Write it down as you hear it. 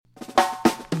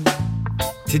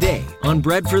Today on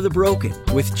Bread for the Broken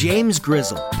with James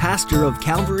Grizzle, pastor of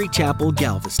Calvary Chapel,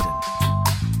 Galveston.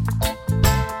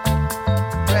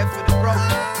 Bread for the broken.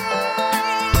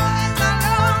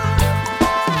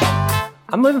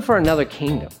 I'm living for another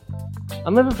kingdom.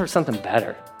 I'm living for something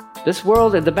better. This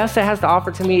world, the best it has to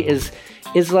offer to me is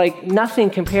like nothing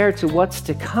compared to what's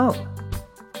to come.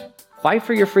 Fight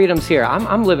for your freedoms here.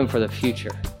 I'm living for the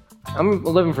future. I'm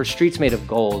living for streets made of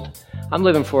gold. I'm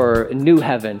living for a new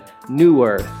heaven, new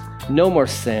earth, no more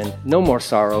sin, no more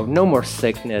sorrow, no more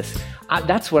sickness.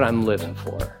 That's what I'm living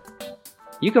for.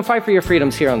 You can fight for your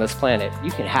freedoms here on this planet.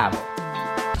 You can have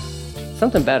them.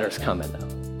 Something better's coming, though.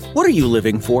 What are you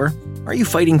living for? Are you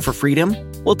fighting for freedom?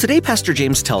 Well, today Pastor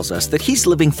James tells us that he's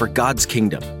living for God's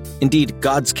kingdom. Indeed,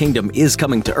 God's kingdom is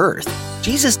coming to earth.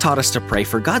 Jesus taught us to pray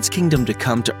for God's kingdom to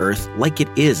come to earth like it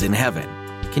is in heaven.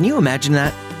 Can you imagine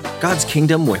that? God's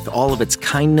kingdom with all of its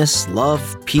kindness,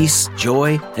 love, peace,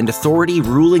 joy, and authority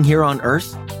ruling here on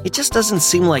earth? It just doesn't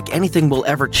seem like anything will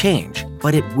ever change,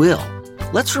 but it will.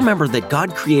 Let's remember that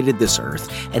God created this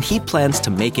earth and He plans to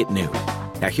make it new.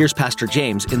 Now here's Pastor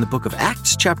James in the book of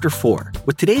Acts chapter 4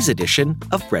 with today's edition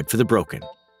of Bread for the Broken.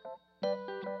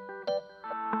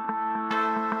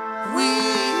 We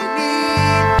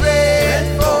need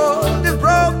bread for the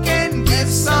broken. Give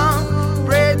some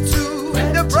bread to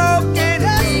the broken.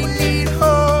 We need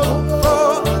hope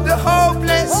for the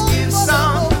hopeless. Give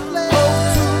some hope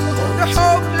to the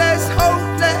hopeless.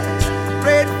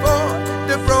 Bread for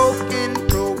the broken.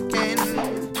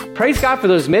 Praise God for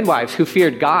those midwives who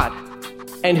feared God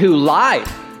and who lied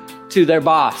to their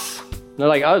boss. They're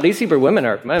like, oh, these Hebrew women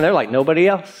they're like nobody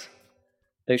else.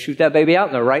 They shoot that baby out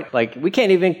and they're right. Like, we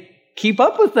can't even keep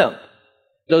up with them.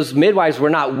 Those midwives were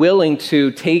not willing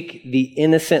to take the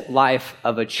innocent life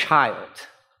of a child,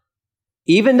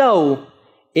 even though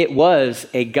it was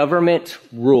a government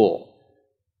rule.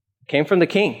 It came from the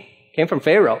king, came from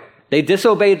Pharaoh. They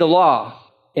disobeyed the law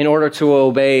in order to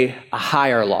obey a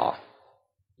higher law.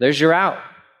 There's your out.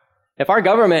 If our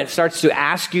government starts to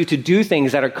ask you to do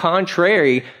things that are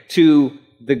contrary to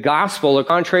the gospel or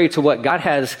contrary to what God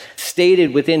has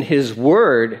stated within His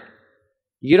word,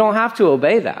 you don't have to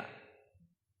obey that.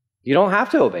 You don't have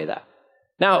to obey that.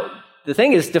 Now, the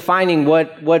thing is defining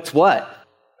what's what.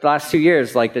 The last 2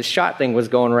 years, like this shot thing was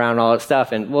going around, all that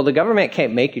stuff. And, well, the government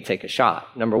can't make you take a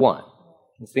shot, number one.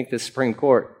 I think the Supreme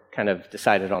Court kind of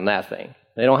decided on that thing.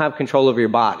 They don't have control over your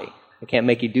body. They can't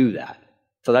make you do that.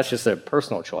 So that's just a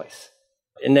personal choice.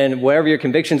 And then wherever your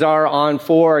convictions are on,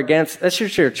 for, against, that's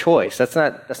just your choice. That's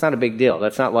not a big deal.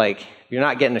 That's not like, you're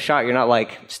not getting a shot. You're not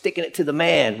like sticking it to the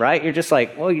man, right? You're just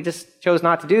like, well, you just chose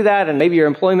not to do that. And maybe your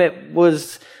employment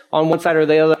was on one side or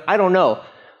the other. I don't know.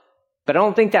 But I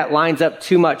don't think that lines up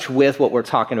too much with what we're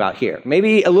talking about here.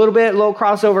 Maybe a little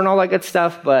crossover and all that good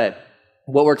stuff. But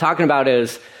what we're talking about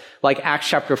is like Acts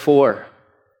chapter 4,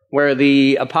 where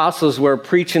the apostles were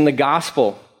preaching the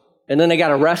gospel. And then they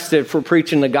got arrested for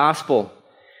preaching the gospel.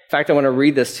 In fact, I want to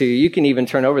read this to you. You can even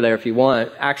turn over there if you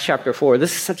want. Acts chapter 4.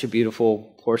 This is such a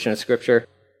beautiful portion of Scripture.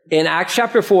 In Acts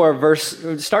chapter 4,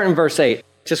 start in verse 8.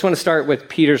 Just want to start with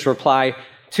Peter's reply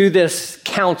to this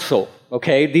council,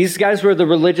 okay? These guys were the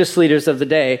religious leaders of the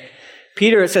day.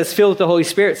 Peter, it says, filled with the Holy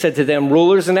Spirit, said to them,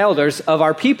 rulers and elders of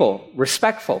our people,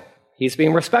 respectful. He's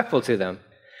being respectful to them.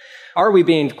 Are we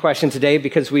being questioned today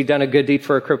because we've done a good deed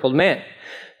for a crippled man?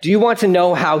 Do you want to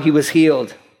know how he was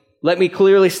healed? Let me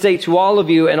clearly state to all of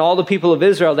you and all the people of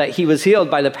Israel that he was healed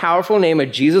by the powerful name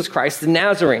of Jesus Christ the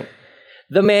Nazarene,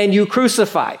 the man you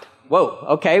crucified. Whoa,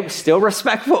 okay, still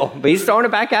respectful, but he's throwing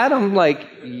it back at him like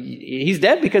he's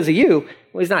dead because of you.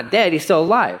 Well, he's not dead, he's still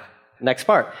alive. Next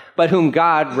part. But whom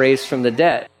God raised from the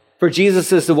dead. For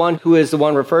Jesus is the one who is the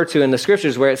one referred to in the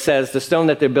scriptures where it says the stone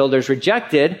that the builders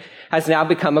rejected has now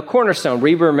become a cornerstone.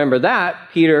 We remember that.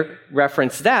 Peter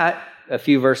referenced that a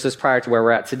few verses prior to where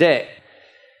we're at today.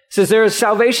 It says, there is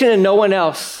salvation in no one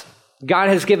else. God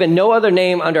has given no other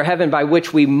name under heaven by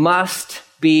which we must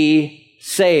be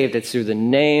saved. It's through the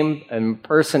name and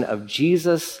person of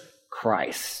Jesus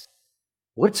Christ.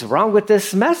 What's wrong with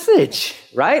this message,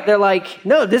 right? They're like,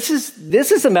 no, this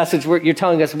is a message where you're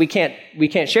telling us we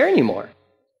can't share anymore.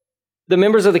 The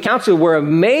members of the council were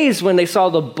amazed when they saw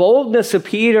the boldness of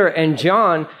Peter and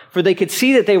John, for they could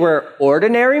see that they were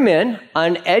ordinary men,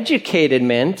 uneducated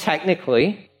men,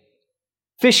 technically,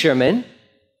 fishermen,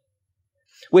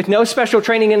 with no special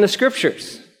training in the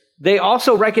scriptures. They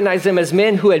also recognized them as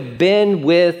men who had been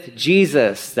with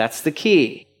Jesus. That's the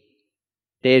key.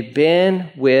 They had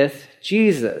been with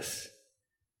Jesus.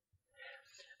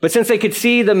 But since they could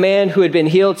see the man who had been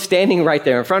healed standing right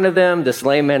there in front of them, this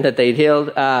lame man that they'd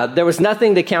healed, there was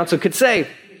nothing the council could say.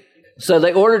 So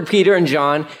they ordered Peter and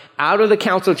John out of the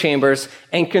council chambers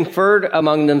and conferred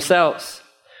among themselves.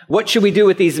 What should we do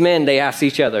with these men? They asked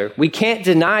each other. We can't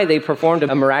deny they performed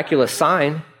a miraculous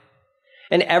sign.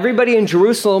 And everybody in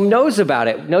Jerusalem knows about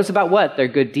it. Knows about what? Their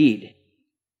good deed.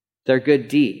 Their good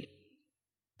deed.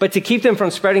 But to keep them from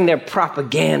spreading their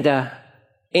propaganda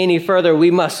any further,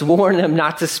 we must warn them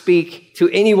not to speak to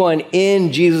anyone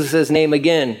in Jesus' name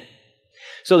again.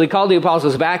 So they called the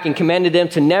apostles back and commanded them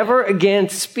to never again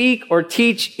speak or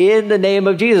teach in the name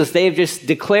of Jesus. They've just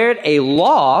declared a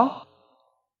law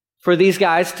for these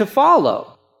guys to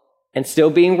follow. And still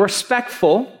being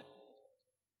respectful,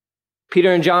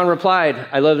 Peter and John replied,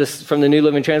 I love this from the New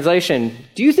Living Translation,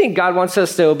 do you think God wants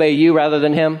us to obey you rather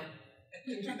than him?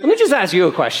 Let me just ask you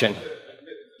a question.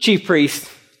 Chief priest,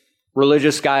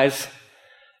 religious guys,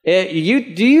 do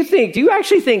you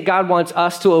actually think God wants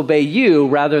us to obey you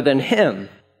rather than him?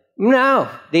 No.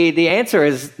 The answer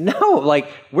is no.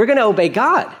 Like, we're going to obey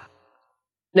God.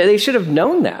 Now, they should have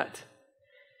known that.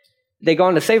 They go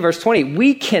on to say, verse 20,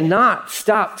 we cannot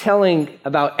stop telling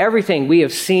about everything we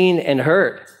have seen and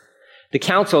heard. The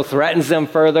council threatens them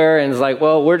further and is like,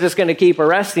 well, we're just going to keep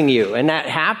arresting you. And that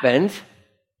happened,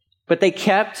 but they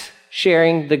kept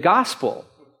sharing the gospel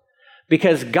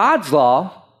because God's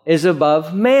law is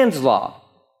above man's law.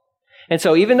 And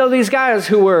so even though these guys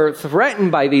who were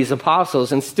threatened by these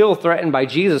apostles and still threatened by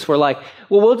Jesus were like,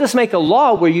 well, we'll just make a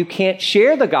law where you can't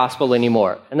share the gospel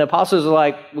anymore. And the apostles are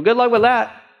like, well, good luck with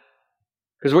that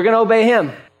because we're going to obey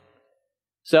him.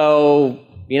 So,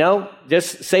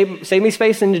 just save me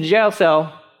space in the jail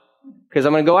cell because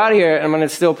I'm going to go out of here and I'm going to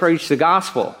still preach the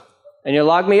gospel. And you'll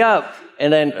lock me up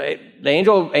and then the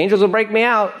angels will break me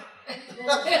out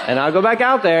and I'll go back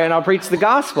out there and I'll preach the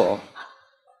gospel.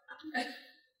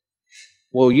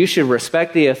 Well, you should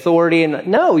respect the authority.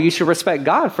 No, you should respect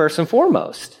God first and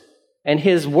foremost and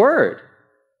his word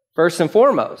first and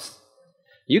foremost.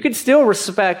 You can still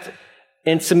respect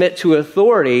and submit to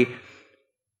authority,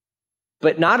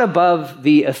 but not above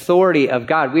the authority of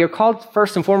God. We are called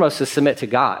first and foremost to submit to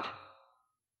God.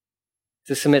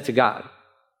 To submit to God.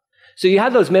 So you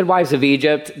had those midwives of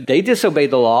Egypt. They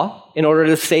disobeyed the law in order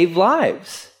to save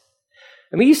lives.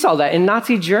 I mean, you saw that in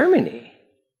Nazi Germany.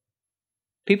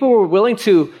 People were willing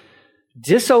to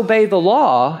disobey the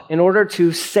law in order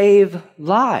to save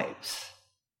lives.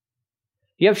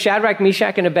 You have Shadrach,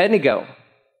 Meshach, and Abednego.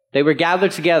 They were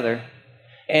gathered together.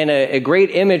 And a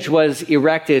great image was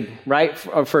erected, right,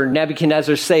 for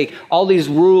Nebuchadnezzar's sake. All these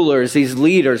rulers, these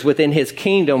leaders within his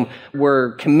kingdom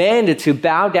were commanded to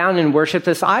bow down and worship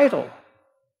this idol.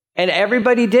 And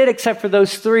everybody did except for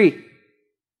those three.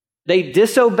 They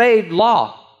disobeyed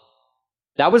law.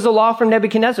 That was the law from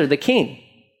Nebuchadnezzar, the king.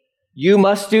 You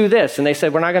must do this. And they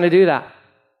said, we're not going to do that.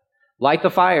 Light the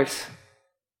fires.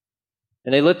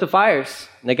 And they lit the fires.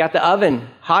 And they got the oven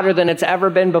hotter than it's ever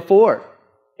been before.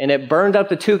 And it burned up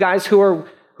the two guys who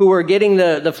were getting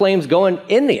the flames going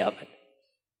in the oven.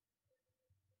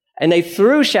 And they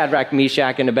threw Shadrach,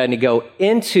 Meshach, and Abednego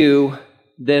into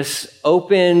this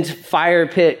opened fire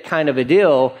pit kind of a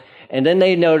deal. And then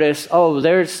they noticed,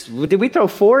 did we throw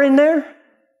 4 in there?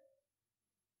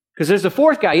 Because there's a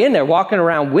 4th guy in there walking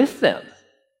around with them.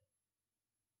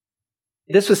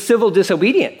 This was civil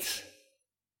disobedience.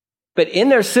 But in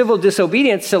their civil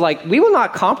disobedience, so we will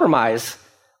not compromise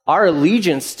our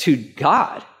allegiance to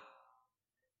God.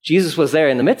 Jesus was there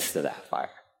in the midst of that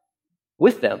fire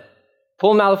with them.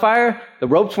 Pull them out of the fire. The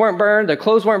ropes weren't burned. Their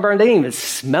clothes weren't burned. They didn't even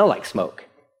smell like smoke.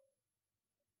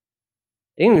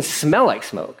 They didn't even smell like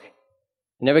smoke.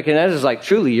 Nebuchadnezzar's like,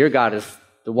 truly, your God is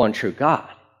the one true God.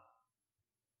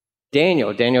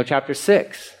 Daniel chapter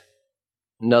 6,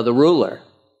 another ruler.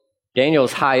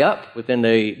 Daniel's high up within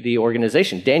the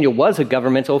organization. Daniel was a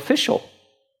governmental official.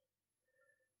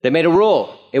 They made a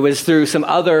rule. It was through some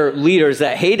other leaders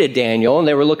that hated Daniel, and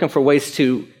they were looking for ways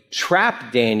to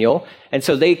trap Daniel. And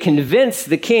so they convinced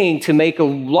the king to make a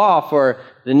law for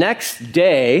the next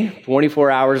day, 24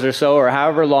 hours or so, or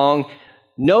however long.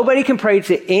 Nobody can pray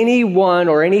to anyone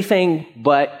or anything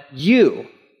but you.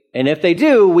 And if they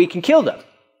do, we can kill them.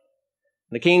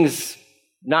 The king's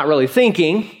not really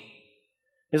thinking.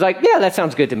 He's like, yeah, that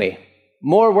sounds good to me.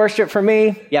 More worship for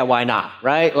me? Yeah, why not,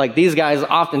 right? These guys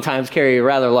oftentimes carry a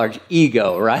rather large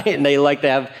ego, right? And they like to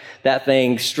have that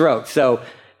thing stroked. So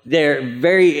they're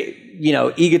very,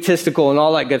 egotistical and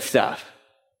all that good stuff.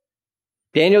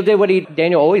 Daniel did what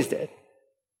Daniel always did.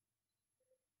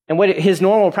 And his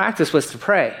normal practice was to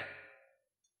pray.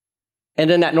 And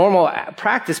then that normal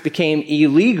practice became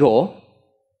illegal.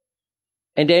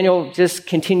 And Daniel just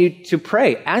continued to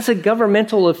pray. As a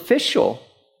governmental official,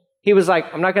 he was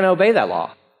like, I'm not going to obey that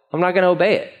law. I'm not going to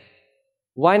obey it.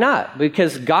 Why not?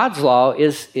 Because God's law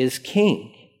is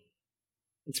king.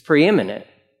 It's preeminent.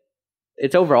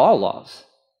 It's over all laws.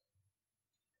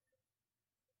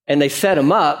 And they set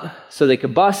him up so they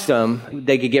could bust him.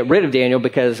 They could get rid of Daniel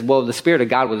because, well, the Spirit of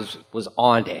God was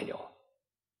on Daniel.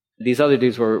 These other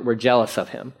dudes were jealous of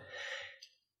him.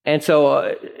 And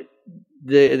so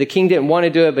the king didn't want to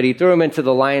do it, but he threw him into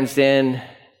the lion's den,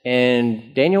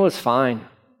 and Daniel was fine.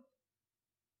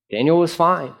 Daniel was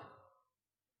fine.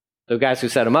 The guys who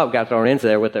set him up got thrown into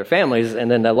there with their families,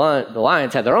 and then the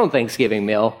lions had their own Thanksgiving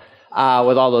meal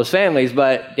with all those families,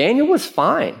 but Daniel was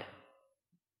fine.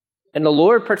 And the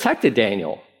Lord protected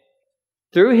Daniel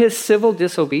through his civil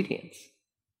disobedience.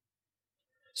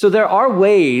 So there are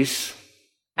ways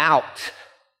out,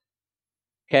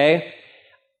 okay?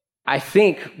 I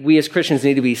think we as Christians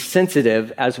need to be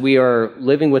sensitive as we are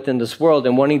living within this world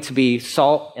and wanting to be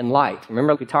salt and light.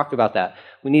 Remember, we talked about that.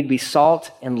 We need to be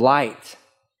salt and light.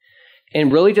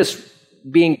 And really just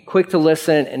being quick to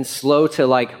listen and slow to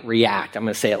react. I'm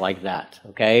going to say it like that,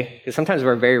 okay? Because sometimes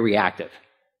we're very reactive.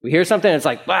 We hear something and it's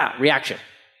like, reaction.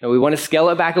 And we want to scale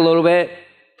it back a little bit,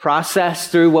 process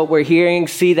through what we're hearing,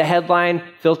 see the headline,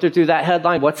 filter through that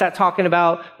headline. What's that talking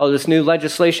about? Oh, this new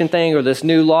legislation thing or this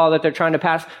new law that they're trying to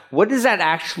pass. What does that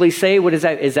actually say? What is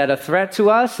that? Is that a threat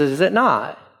to us? Is it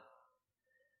not?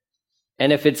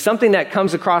 And if it's something that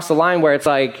comes across the line where it's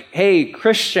like, hey,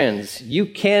 Christians, you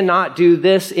cannot do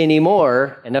this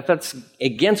anymore, and if that's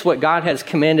against what God has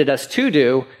commanded us to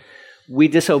do, we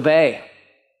disobey.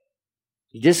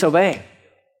 You disobey.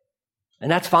 And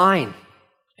that's fine.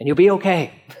 And you'll be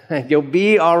okay. You'll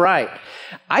be all right.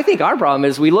 I think our problem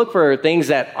is we look for things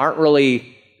that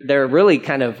they're really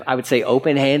kind of, I would say,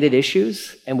 open-handed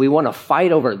issues, and we want to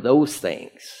fight over those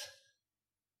things.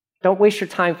 Don't waste your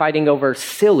time fighting over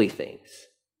silly things.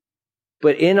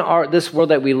 But in this world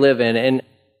that we live in, and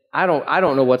I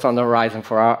don't know what's on the horizon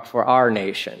for our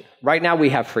nation. Right now we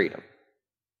have freedom.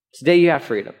 Today you have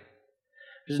freedom.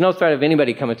 There's no threat of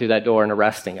anybody coming through that door and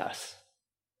arresting us.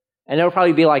 And it'll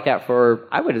probably be like that for,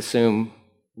 I would assume,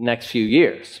 the next few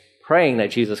years, praying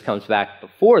that Jesus comes back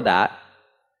before that.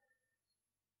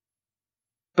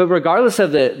 But regardless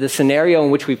of the scenario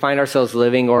in which we find ourselves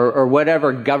living or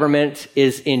whatever government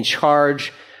is in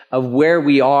charge of where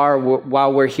we are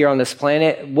while we're here on this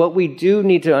planet, what we do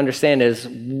need to understand is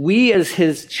we as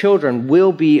his children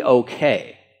will be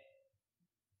okay.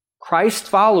 Christ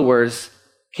followers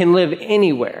can live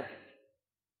anywhere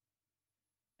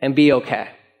and be okay.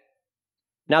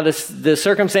 Now, the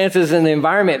circumstances and the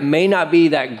environment may not be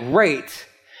that great,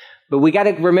 but we got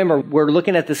to remember, we're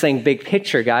looking at this thing big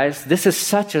picture, guys. This is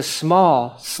such a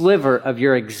small sliver of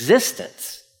your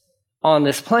existence on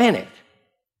this planet.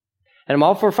 And I'm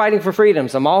all for fighting for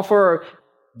freedoms. I'm all for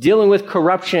dealing with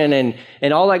corruption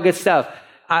and all that good stuff.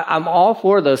 I'm all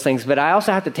for those things, but I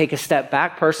also have to take a step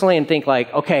back personally and think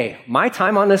okay, my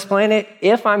time on this planet,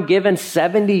 if I'm given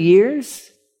 70 years,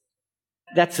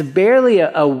 that's barely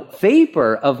a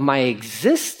vapor of my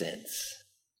existence.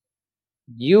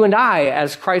 You and I,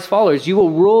 as Christ followers, you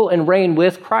will rule and reign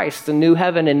with Christ, the new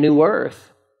heaven and new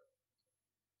earth.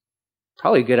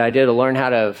 Probably a good idea to learn how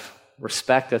to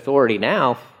respect authority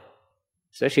now,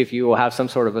 especially if you will have some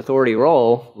sort of authority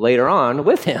role later on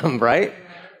with him, right?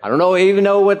 I don't even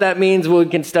know what that means. We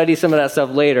can study some of that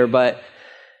stuff later, but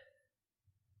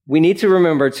we need to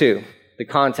remember, too, the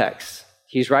context.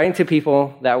 He's writing to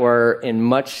people that were in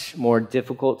much more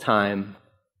difficult time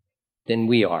than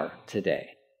we are today.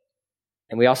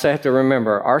 And we also have to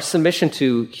remember our submission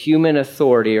to human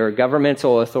authority or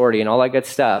governmental authority and all that good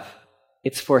stuff,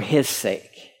 it's for his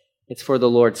sake. It's for the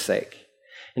Lord's sake.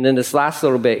 And then this last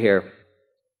little bit here,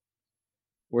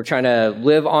 we're trying to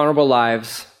live honorable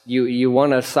lives. You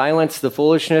want to silence the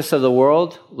foolishness of the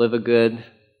world, live a good,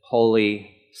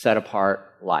 holy,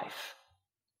 set-apart life.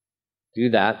 Do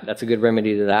that. That's a good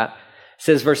remedy to that. It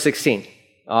says, verse 16.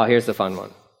 Oh, here's the fun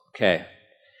one. Okay.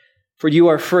 For you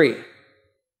are free,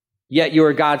 yet you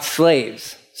are God's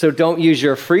slaves. So don't use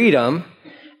your freedom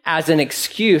as an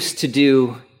excuse to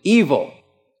do evil.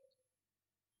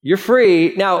 You're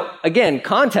free. Now, again,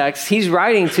 context, he's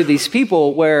writing to these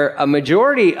people where a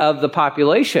majority of the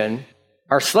population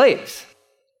are slaves.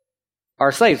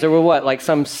 There were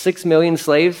some 6 million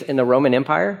slaves in the Roman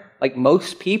Empire?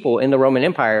 Most people in the Roman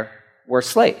Empire were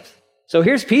slaves. So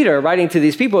here's Peter writing to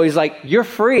these people. He's like, you're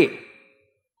free.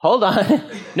 Hold on.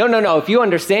 No. If you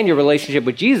understand your relationship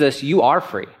with Jesus, you are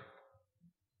free.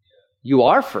 You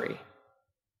are free.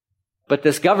 But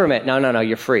this government, no,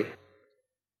 you're free.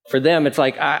 For them, it's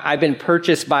like, I've been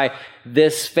purchased by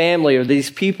this family or these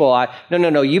people.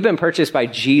 No, you've been purchased by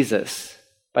Jesus,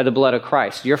 by the blood of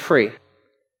Christ. You're free.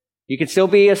 You can still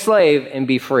be a slave and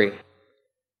be free.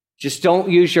 Just don't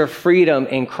use your freedom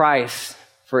in Christ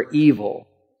for evil.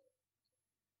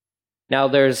 Now,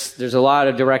 there's a lot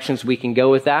of directions we can go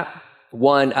with that.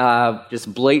 One,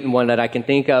 just blatant one that I can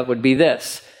think of would be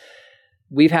this.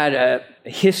 We've had a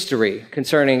history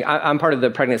concerning, I'm part of the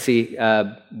pregnancy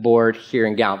board here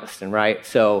in Galveston, right?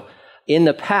 So in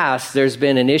the past, there's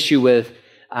been an issue with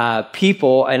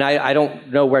people, and I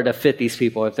don't know where to fit these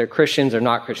people, if they're Christians or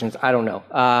not Christians, I don't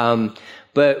know.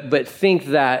 But think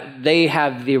that they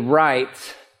have the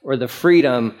right or the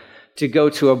freedom to go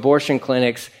to abortion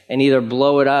clinics and either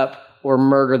blow it up or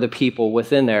murder the people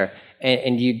within there,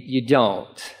 and you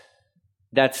don't.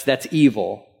 That's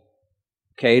evil.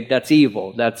 Okay, that's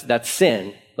evil. That's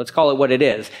sin. Let's call it what it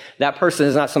is. That person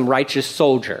is not some righteous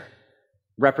soldier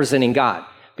representing God,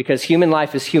 because human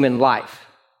life is human life,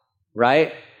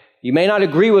 right? You may not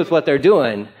agree with what they're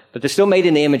doing, but they're still made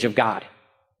in the image of God.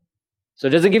 So it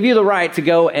doesn't give you the right to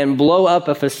go and blow up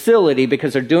a facility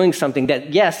because they're doing something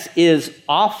that, yes, is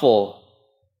awful,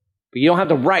 but you don't have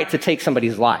the right to take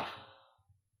somebody's life.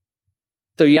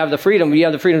 So you have the freedom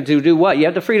to do what? You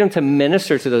have the freedom to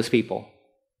minister to those people.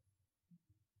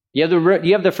 You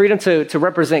have the freedom to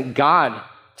represent God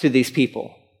to these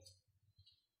people.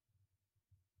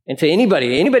 And to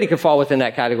anybody can fall within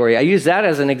that category. I use that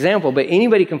as an example, but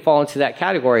anybody can fall into that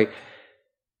category.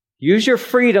 Use your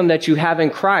freedom that you have in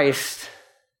Christ,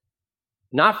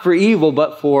 not for evil,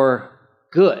 but for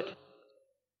good.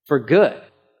 For good.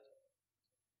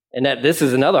 And that this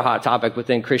is another hot topic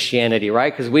within Christianity,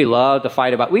 right? Because we love to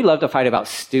fight about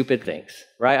stupid things,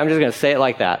 right? I'm just going to say it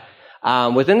like that.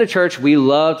 Within the church, we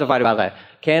love to fight about that.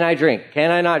 Can I drink? Can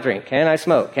I not drink? Can I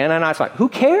smoke? Can I not smoke? Who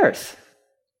cares?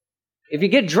 If you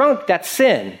get drunk, that's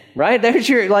sin, right? There's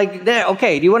your,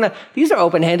 okay, do you want to, these are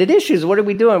open-handed issues. What are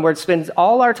we doing? We're spending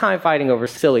all our time fighting over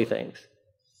silly things.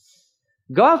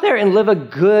 Go out there and live a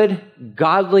good,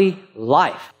 godly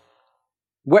life.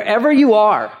 Wherever you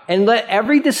are, and let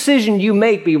every decision you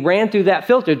make be ran through that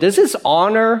filter. Does this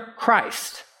honor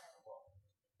Christ?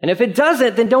 And if it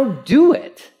doesn't, then don't do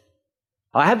it.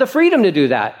 I have the freedom to do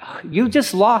that. You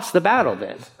just lost the battle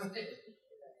then.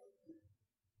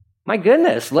 My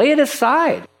goodness, lay it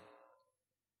aside.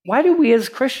 Why do we as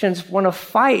Christians want to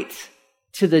fight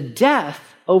to the death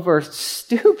over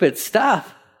stupid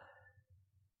stuff?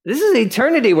 This is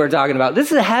eternity we're talking about.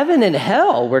 This is heaven and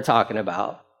hell we're talking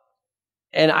about.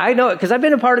 And I know it because I've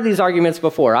been a part of these arguments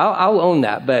before. I'll own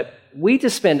that. But we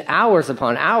just spend hours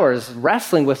upon hours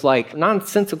wrestling with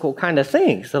nonsensical kind of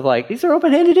things of these are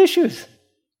open-handed issues.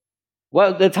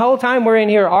 Well, the whole time we're in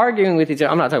here arguing with each other,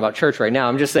 I'm not talking about church right now.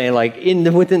 I'm just saying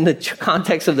within the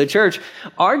context of the church,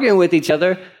 arguing with each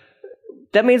other,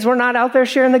 that means we're not out there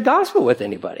sharing the gospel with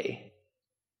anybody.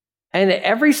 And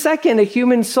every second a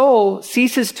human soul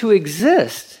ceases to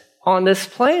exist on this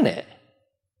planet.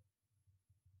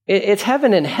 It's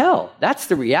heaven and hell. That's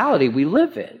the reality we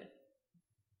live in.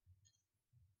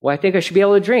 Well, I think I should be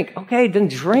able to drink. Okay, then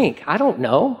drink. I don't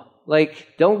know.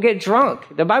 Don't get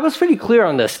drunk. The Bible's pretty clear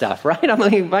on this stuff, right? I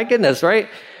mean, my goodness, right?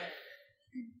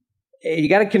 You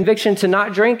got a conviction to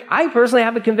not drink? I personally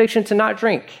have a conviction to not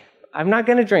drink. I'm not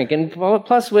going to drink. And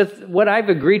plus, with what I've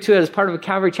agreed to as part of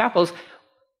Calvary Chapels,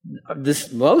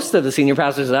 most of the senior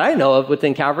pastors that I know of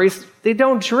within Calvary's, they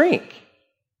don't drink.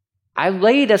 I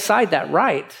laid aside that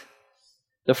right,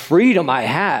 the freedom I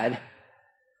had.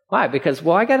 Why? Because,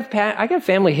 I got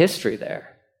family history there.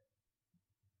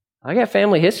 I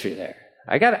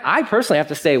personally have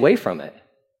to stay away from it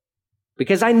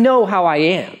because I know how I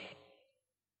am.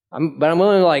 But I'm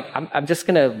willing I'm just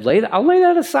going to I'll lay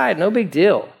that aside. No big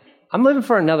deal. I'm living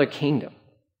for another kingdom.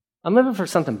 I'm living for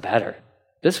something better.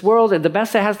 This world, the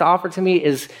best it has to offer to me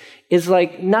is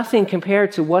like nothing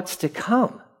compared to what's to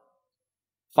come.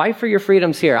 Fight for your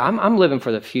freedoms here. I'm living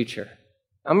for the future.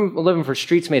 I'm living for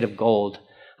streets made of gold.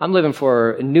 I'm living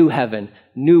for a new heaven,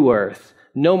 new earth,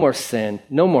 no more sin,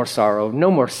 no more sorrow,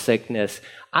 no more sickness.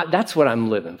 That's what I'm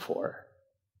living for.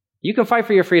 You can fight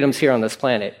for your freedoms here on this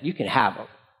planet. You can have them.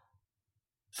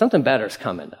 Something better is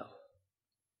coming, though.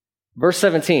 Verse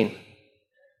 17.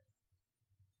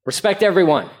 Respect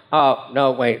everyone. Oh,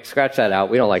 no, wait, scratch that out.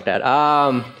 We don't like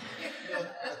that.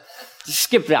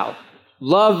 Skip it out.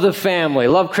 Love the family.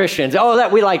 Love Christians. Oh,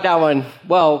 we like that one.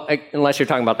 Well, unless you're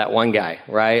talking about that one guy,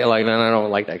 right? No, I don't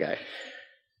like that guy.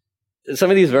 Some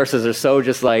of these verses are so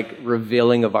just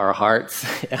revealing of our hearts.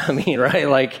 I mean,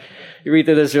 right? You read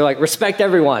through this, you're respect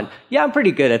everyone. Yeah, I'm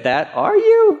pretty good at that. Are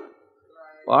you?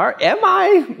 Am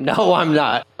I? No, I'm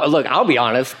not. Look, I'll be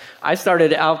honest. I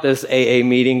started out this AA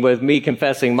meeting with me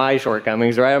confessing my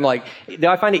shortcomings, right? I'm do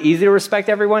I find it easy to respect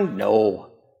everyone?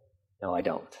 No, I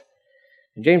don't.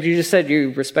 And James, you just said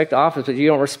you respect the office, but you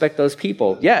don't respect those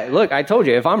people. Yeah, look, I told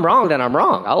you, if I'm wrong, then I'm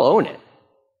wrong. I'll own it.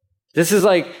 This is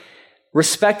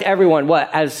Respect everyone, what?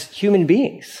 As human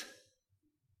beings,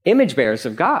 image bearers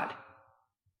of God.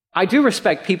 I do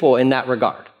respect people in that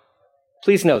regard.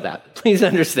 Please know that. Please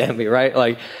understand me, right?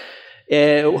 Like,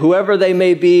 whoever they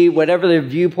may be, whatever their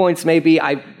viewpoints may be,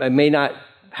 I may not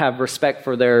have respect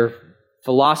for their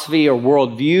philosophy or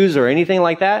worldviews or anything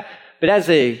like that. But as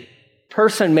a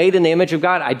person made in the image of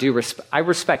God, I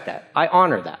respect that. I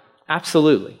honor that.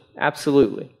 Absolutely.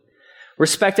 Absolutely.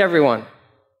 Respect everyone.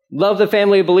 Love the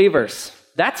family of believers.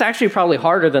 That's actually probably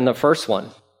harder than the first one.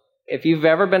 If you've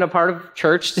ever been a part of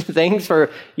church things,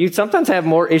 you sometimes have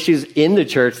more issues in the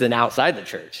church than outside the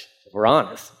church, if we're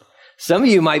honest. Some of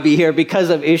you might be here because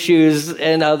of issues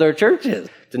in other churches,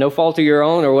 to no fault of your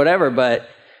own or whatever, but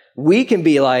we can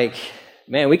be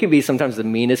we can be sometimes the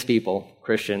meanest people,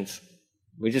 Christians.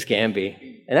 We just can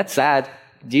be. And that's sad.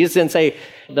 Jesus didn't say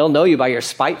they'll know you by your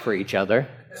spite for each other.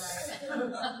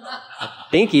 I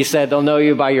think he said they'll know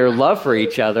you by your love for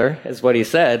each other, is what he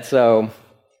said. So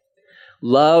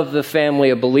love the family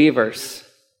of believers.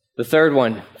 The third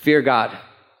one, fear God.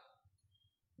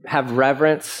 Have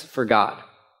reverence for God.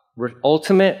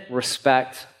 Ultimate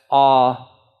respect, awe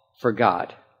for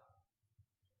God.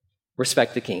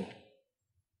 Respect the King.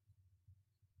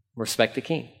 Respect the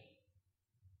King.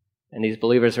 And these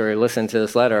believers who are listening to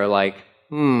this letter are like,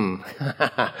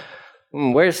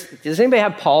 does anybody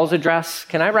have Paul's address?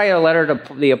 Can I write a letter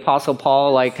to the Apostle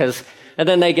Paul? And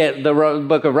then they get the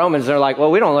book of Romans. They're like,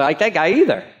 well, we don't like that guy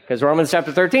either. Because Romans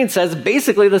chapter 13 says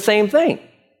basically the same thing.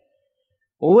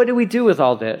 Well, what do we do with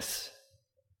all this?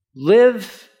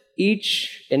 Live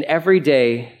each and every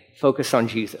day focused on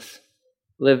Jesus.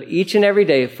 Live each and every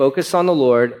day focused on the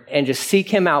Lord and just seek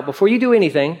him out before you do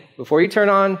anything, before you turn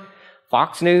on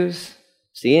Fox News,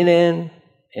 CNN,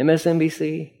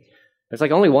 MSNBC. There's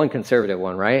only one conservative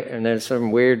one, right? And there's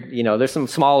some weird, there's some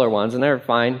smaller ones and they're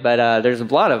fine, but there's a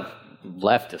lot of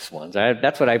leftist ones.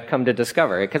 That's what I've come to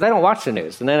discover because I don't watch the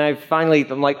news. And then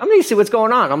I'm like, I'm going to see what's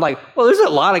going on. I'm like, well, there's a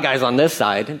lot of guys on this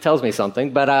side. It tells me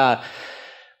something. But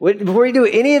before you do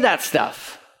any of that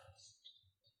stuff,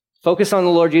 focus on the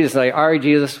Lord Jesus. All right,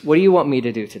 Jesus, what do you want me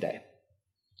to do today?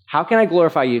 How can I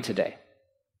glorify you today?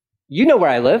 You know where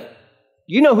I live.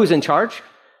 You know who's in charge.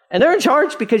 And they're in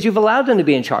charge because you've allowed them to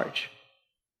be in charge.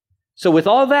 So with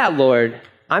all that, Lord,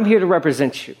 I'm here to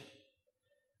represent you.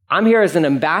 I'm here as an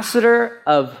ambassador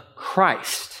of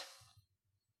Christ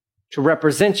to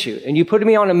represent you. And you put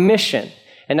me on a mission,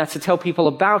 and that's to tell people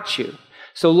about you.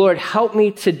 So Lord, help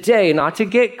me today not to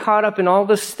get caught up in all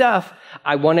this stuff.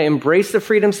 I want to embrace the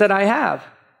freedoms that I have,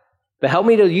 but help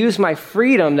me to use my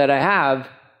freedom that I have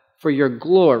for your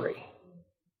glory,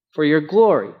 for your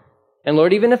glory. And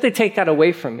Lord, even if they take that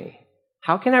away from me,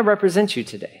 how can I represent you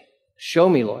today? Show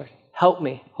me, Lord. Help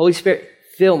me. Holy Spirit,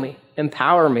 fill me,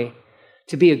 empower me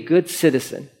to be a good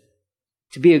citizen,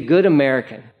 to be a good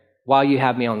American while you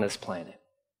have me on this planet.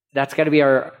 That's got to be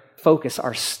our focus,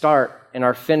 our start, and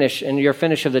our finish. And your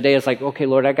finish of the day is okay,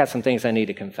 Lord, I got some things I need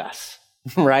to confess,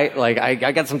 right? I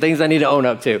got some things I need to own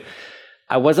up to.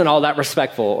 I wasn't all that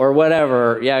respectful or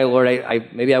whatever. Yeah, Lord,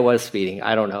 maybe I was speeding.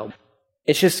 I don't know.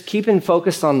 It's just keeping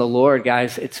focused on the Lord,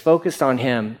 guys. It's focused on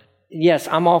him. Yes,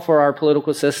 I'm all for our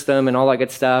political system and all that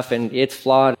good stuff, and it's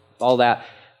flawed, all that.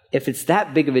 If it's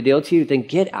that big of a deal to you, then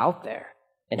get out there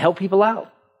and help people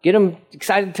out. Get them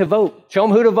excited to vote. Show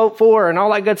them who to vote for and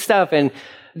all that good stuff. And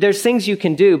there's things you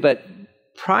can do, but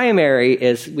primary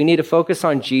is we need to focus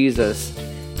on Jesus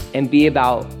and be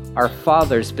about our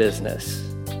Father's business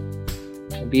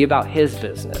and be about his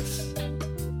business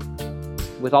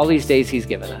with all these days he's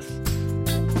given us.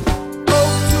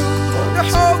 The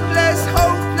hopeless,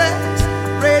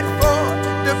 pray for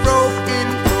the broken.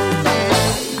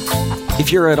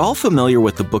 If you're at all familiar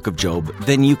with the book of Job,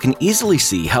 then you can easily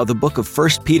see how the book of 1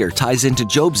 Peter ties into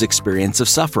Job's experience of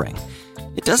suffering.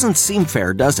 It doesn't seem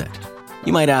fair, does it?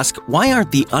 You might ask, why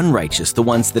aren't the unrighteous the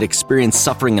ones that experience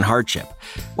suffering and hardship?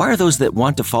 Why are those that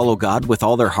want to follow God with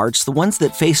all their hearts the ones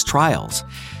that face trials?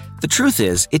 The truth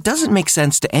is, it doesn't make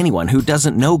sense to anyone who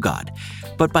doesn't know God.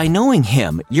 But by knowing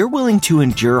him, you're willing to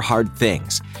endure hard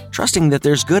things, trusting that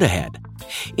there's good ahead.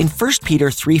 In 1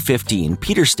 Peter 3:15,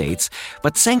 Peter states,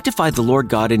 "But sanctify the Lord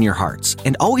God in your hearts,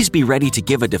 and always be ready to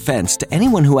give a defense to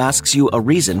anyone who asks you a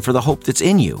reason for the hope that's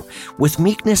in you, with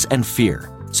meekness and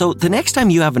fear." So the next time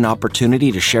you have an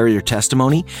opportunity to share your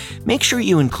testimony, make sure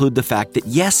you include the fact that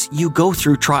yes, you go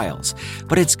through trials,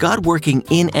 but it's God working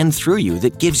in and through you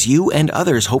that gives you and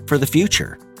others hope for the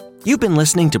future. You've been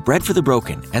listening to Bread for the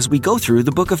Broken as we go through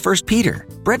the book of 1 Peter.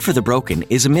 Bread for the Broken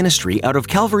is a ministry out of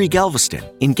Calvary Galveston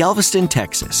in Galveston,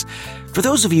 Texas. For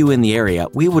those of you in the area,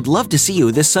 we would love to see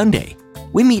you this Sunday.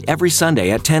 We meet every Sunday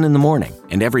at 10 in the morning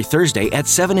and every Thursday at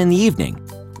 7 in the evening.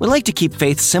 We like to keep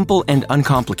faith simple and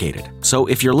uncomplicated, so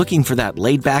if you're looking for that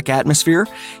laid-back atmosphere,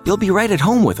 you'll be right at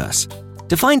home with us.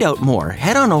 To find out more,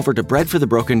 head on over to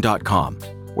breadforthebroken.com.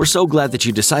 We're so glad that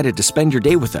you decided to spend your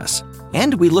day with us,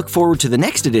 and we look forward to the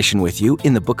next edition with you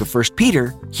in the book of 1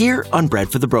 Peter, here on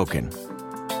Bread for the Broken.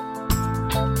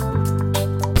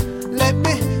 Let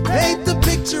me paint the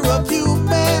picture of you.